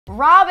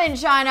Rob and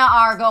Chyna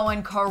are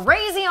going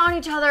crazy on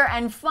each other,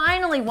 and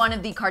finally one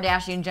of the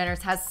Kardashian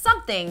Jenners has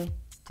something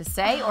to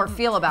say or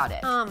feel about it.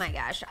 Oh my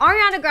gosh.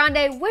 Ariana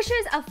Grande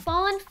wishes a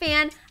fallen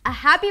fan a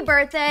happy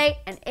birthday,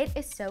 and it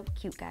is so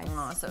cute, guys.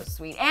 Oh, so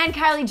sweet. And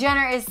Kylie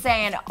Jenner is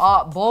saying,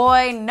 oh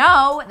boy,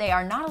 no, they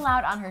are not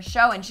allowed on her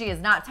show, and she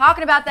is not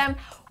talking about them.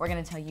 We're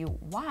gonna tell you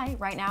why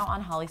right now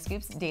on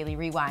Hollyscoop's Daily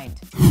Rewind.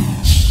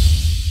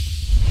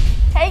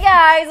 Hey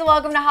guys,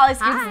 welcome to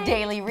Hollyscoop's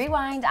Daily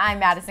Rewind. I'm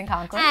Madison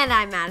Conklin. And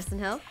I'm Madison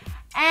Hill.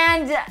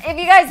 And if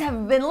you guys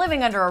have been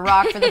living under a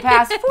rock for the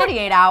past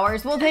 48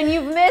 hours, well then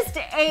you've missed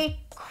a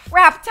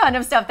crap ton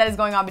of stuff that is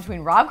going on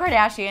between Rob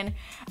Kardashian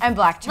and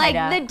Blac. Like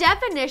the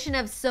definition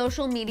of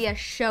social media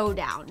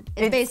showdown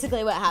is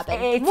basically what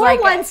happened. It's more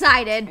like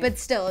one-sided, but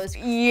still it was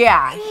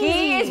yeah,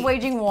 he is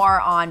waging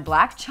war on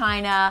Blac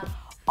Chyna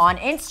on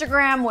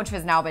Instagram, which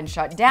has now been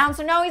shut down.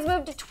 So now he's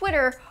moved to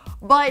Twitter.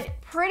 But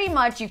pretty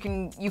much you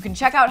can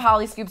check out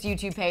Hollyscoop's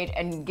YouTube page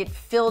and get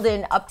filled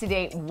in up to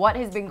date what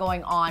has been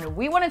going on.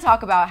 We want to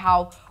talk about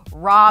how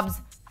Rob's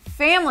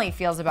family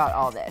feels about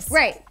all this.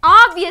 Right.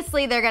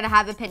 Obviously they're going to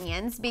have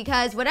opinions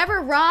because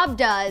whatever Rob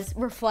does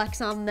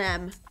reflects on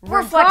them.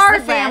 Reflects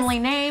the family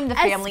name, the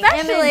family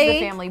image, the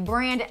family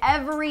brand,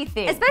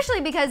 everything. Especially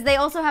because they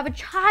also have a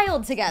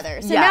child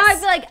together. So now I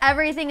feel like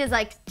everything is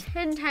like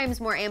 10 times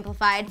more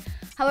amplified.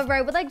 However,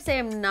 I would like to say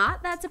I'm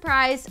not that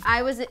surprised.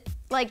 I was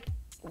like,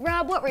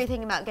 Rob, what were you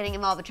thinking about getting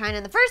involved with Chyna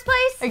in the first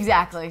place?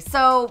 Exactly.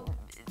 So,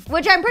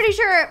 which I'm pretty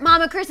sure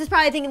Mama Kris is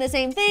probably thinking the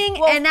same thing,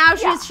 and now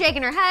she's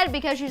shaking her head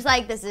because she's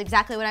like, this is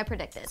exactly what I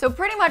predicted. So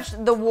pretty much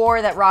the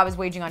war that Rob is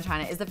waging on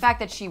Chyna is the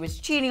fact that she was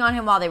cheating on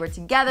him while they were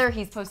together.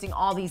 He's posting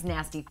all these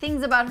nasty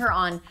things about her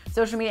on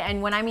social media,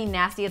 and when I mean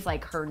nasty, it's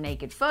like her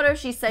naked photos.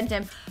 She sent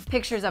him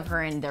pictures of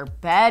her in their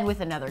bed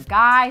with another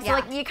guy. So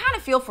like you kind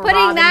of feel for Rob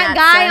putting that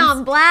guy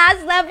on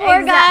blast, that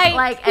poor guy.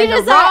 Like, and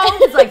the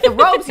robes, like the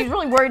robes, he's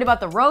really worried about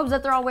the robes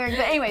that they're all wearing.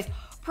 But anyways,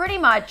 pretty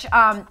much,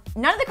 none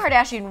of the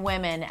Kardashian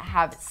women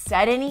have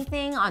said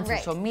anything on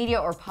social media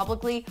or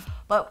publicly,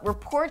 but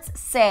reports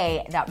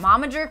say that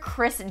momager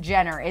Kris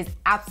Jenner is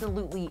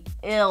absolutely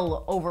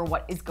ill over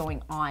what is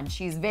going on.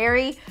 She's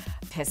very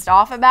pissed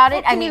off about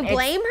it. Well, can you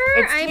blame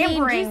her? It's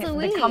hampering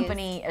the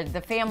company,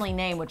 the family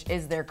name, which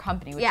is their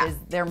company, which is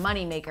their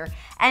moneymaker.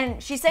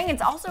 And she's saying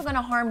it's also going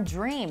to harm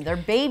Dream, their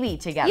baby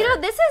together. You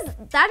know,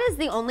 that is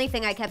the only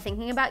thing I kept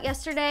thinking about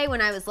yesterday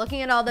when I was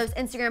looking at all those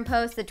Instagram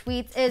posts, the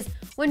tweets, is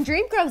when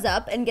Dream grows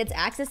up and gets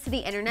access to the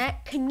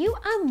internet, can you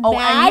imagine?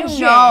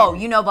 Oh,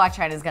 and you know Blac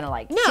Chyna is going to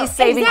like, she's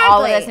saving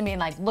all of this and being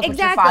like, look what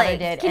your father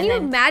did. Can you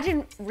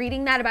imagine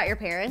reading that about your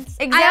parents?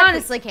 Exactly. I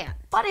honestly can't.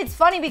 But it's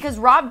funny because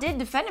Rob did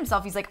defend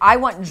himself. He's like, I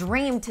want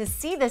Dream to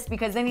see this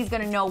because then he's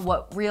going to know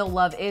what real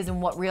love is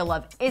and what real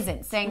love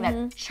isn't, saying that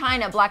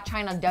Blac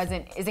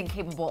Chyna isn't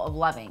capable of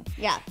loving.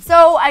 Yeah.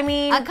 So, I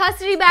mean, a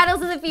custody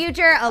battles in the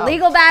future, a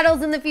legal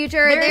battles in the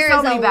future. There is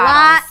so many a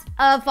battles.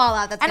 lot of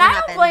fallout that's going to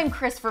happen. And I don't blame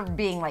Kris for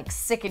being like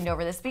sickened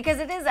over this because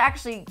it is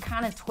actually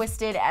kind of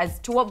twisted as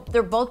to what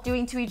they're both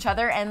doing to each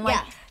other. And like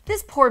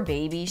this poor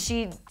baby,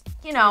 she,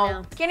 you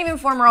know, can't even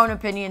form her own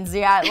opinions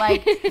yet.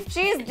 Like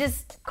she's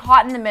just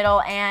caught in the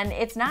middle, and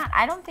it's not,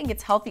 I don't think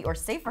it's healthy or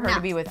safe for her to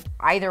be with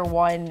either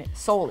one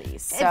solely.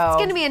 So it's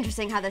going to be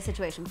interesting how this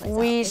situation plays out.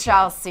 We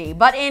shall see.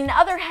 But in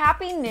other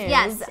happy news.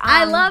 Yes,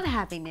 I love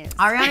happy news.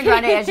 Ariana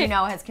Grande, as you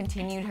know, has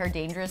continued her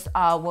Dangerous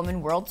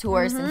Woman World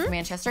Tour since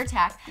Manchester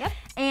Attack. Yep.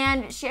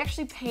 And she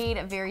actually paid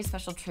a very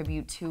special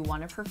tribute to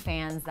one of her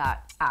fans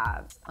that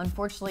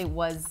unfortunately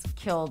was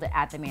killed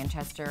at the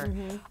Manchester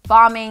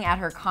bombing at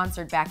her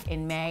concert back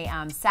in May.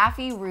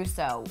 Safi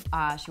Russo,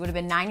 she would have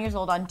been 9 years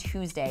old on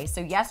Tuesday.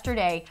 So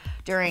yesterday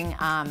during,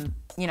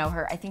 you know,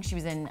 I think she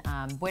was in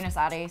Buenos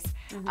Aires.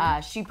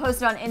 She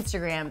posted on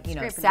Instagram, you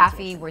know,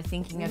 Safi, we're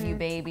thinking of you,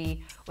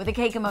 baby, with a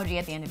cake emoji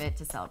at the end of it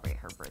to celebrate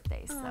her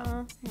birthday.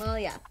 So, well,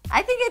 yeah,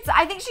 I think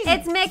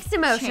it's mixed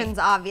emotions,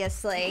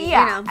 obviously.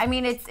 Yeah, you know. I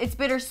mean, it's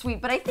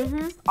bittersweet, but I think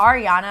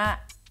Ariana,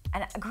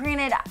 and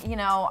granted, you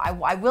know,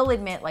 I will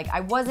admit, like,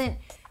 I wasn't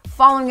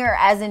following her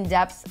as in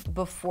depth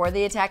before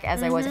the attack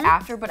as I was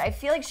after, but I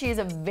feel like she is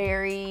a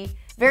very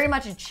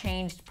much a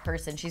changed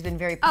person. She's been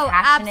very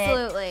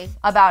passionate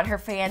about her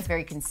fans,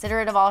 very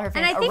considerate of all her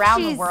fans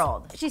around the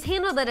world. She's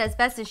handled it as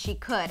best as she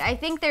could. I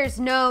think there's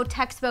no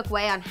textbook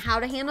way on how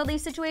to handle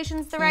these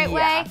situations the right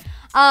way.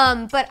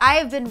 But I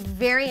have been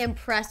very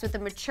impressed with the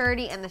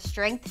maturity and the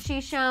strength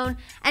she's shown,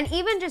 and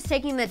even just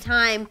taking the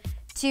time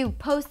to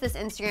post this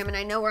Instagram, and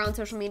I know we're on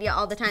social media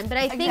all the time, but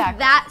I think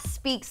that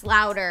speaks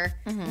louder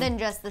than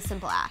just the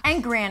simple act.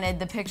 And granted,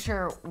 the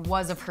picture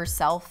was of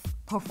herself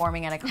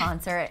performing at a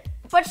concert,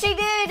 but she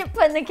did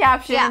put in the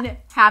caption,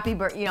 happy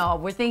birthday, you know,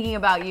 we're thinking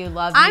about you,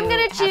 love you. I'm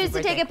going to choose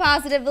to take it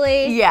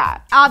positively. Yeah.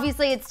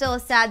 Obviously, it's still a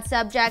sad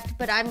subject,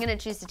 but I'm going to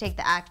choose to take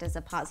the act as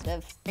a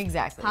positive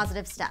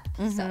step.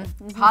 So.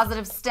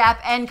 Positive step.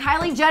 And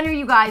Kylie Jenner,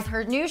 you guys,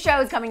 her new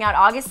show is coming out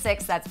August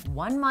 6th. That's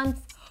 1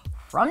 month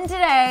from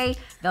today.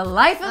 The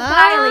Life of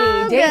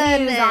Kylie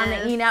debuts on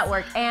the E!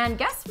 Network. And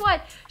guess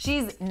what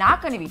she's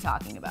not going to be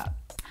talking about?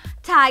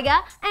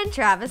 Tyga and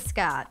Travis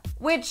Scott.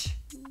 Which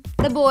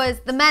the boys,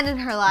 the men in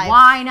her life.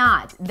 Why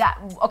not?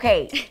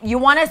 Okay, you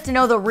want us to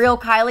know the real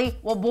Kylie?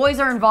 Well, boys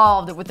are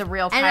involved with the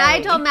real Kylie. And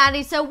I told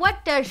Maddie, so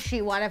what does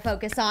she want to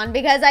focus on?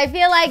 Because I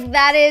feel like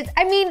that is,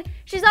 I mean,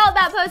 she's all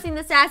about posting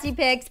the sassy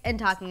pics and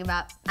talking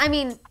about, I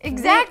mean,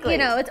 exactly. You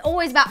know, it's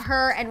always about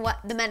her and what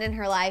the men in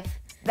her life.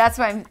 That's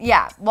why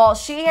well,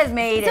 she has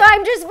made So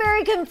I'm just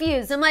very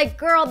confused. I'm like,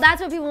 girl,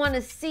 that's what people want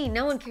to see.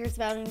 No one cares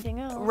about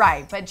anything else.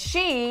 Right, but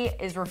she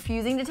is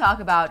refusing to talk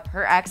about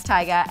her ex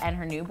Tyga and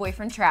her new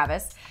boyfriend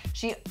Travis.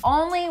 She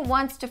only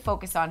wants to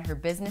focus on her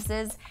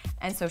businesses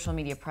and social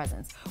media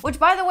presence. Which,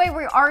 by the way,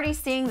 we're already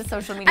seeing the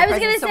social media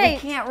presence, so we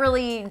can't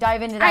really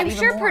dive into that I'm even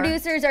sure more.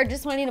 Producers are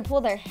just wanting to pull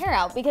their hair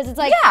out because it's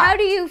like, how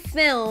do you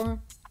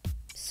film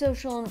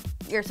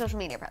your social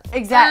media presence?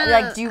 Exactly.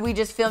 Like, do we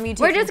just film you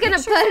taking We're just going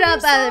to put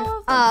up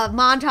a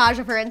montage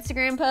of her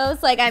Instagram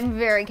posts? Like, I'm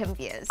very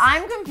confused.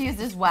 I'm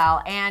confused as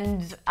well.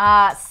 And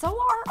so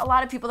are a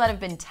lot of people that have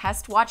been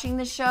test watching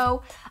the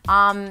show.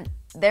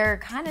 They're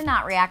kind of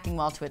not reacting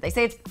well to it. They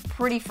say it's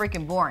pretty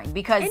freaking boring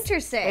because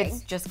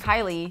it's just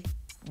Kylie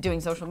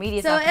doing social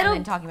media stuff and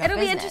then talking about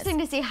business. It'll be interesting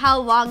to see how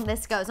long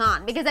this goes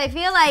on because I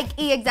feel like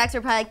execs are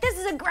probably like, this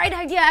is a great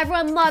idea.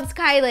 Everyone loves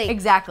Kylie.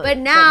 Exactly. But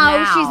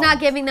now she's not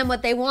giving them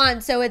what they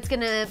want, so it's going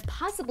to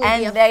possibly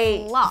be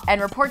a flop.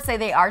 And reports say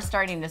they are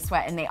starting to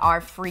sweat and they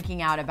are freaking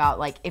out about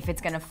like if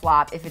it's going to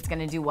flop, if it's going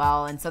to do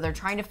well. And so they're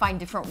trying to find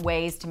different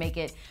ways to make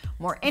it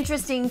more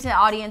interesting to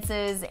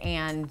audiences.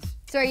 And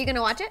so are you going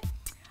to watch it?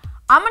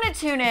 I'm gonna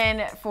tune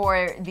in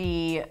for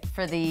the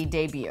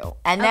debut,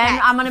 and then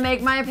I'm gonna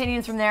make my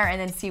opinions from there, and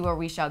then see where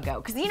we shall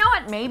go. Because you know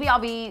what? Maybe I'll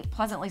be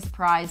pleasantly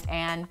surprised,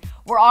 and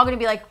we're all gonna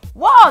be like,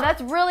 "Whoa,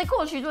 that's really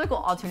cool! She's really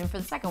cool." I'll tune in for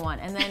the second one,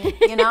 and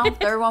then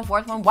third one,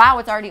 fourth one. Wow,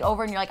 it's already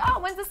over, and you're like,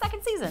 "Oh, when's the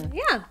second season?"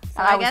 Yeah.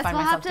 So I guess find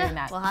myself doing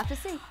that. We'll have to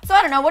see. So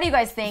I don't know. What do you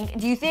guys think?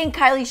 Do you think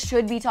Kylie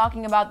should be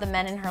talking about the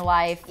men in her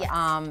life? Yes.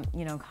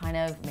 Kind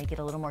of make it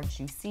a little more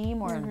juicy,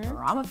 more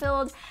drama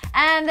filled.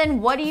 And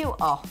then what do you?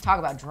 Oh, talk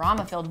about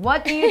drama filled.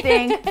 What do you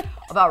think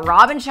about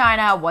Rob and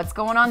Chyna? What's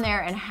going on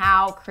there, and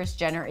how Kris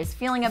Jenner is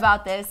feeling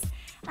about this?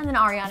 And then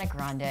Ariana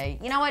Grande.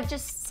 You know what?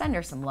 Just send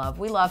her some love.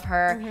 We love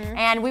her.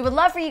 And we would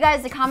love for you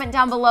guys to comment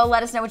down below.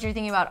 Let us know what you're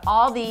thinking about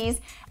all these.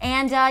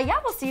 And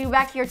we'll see you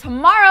back here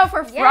tomorrow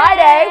for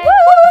Friday.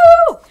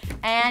 Woo!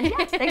 And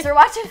thanks for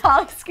watching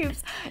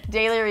Hollyscoop's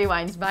Daily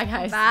Rewinds. Bye,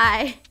 guys.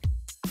 Bye.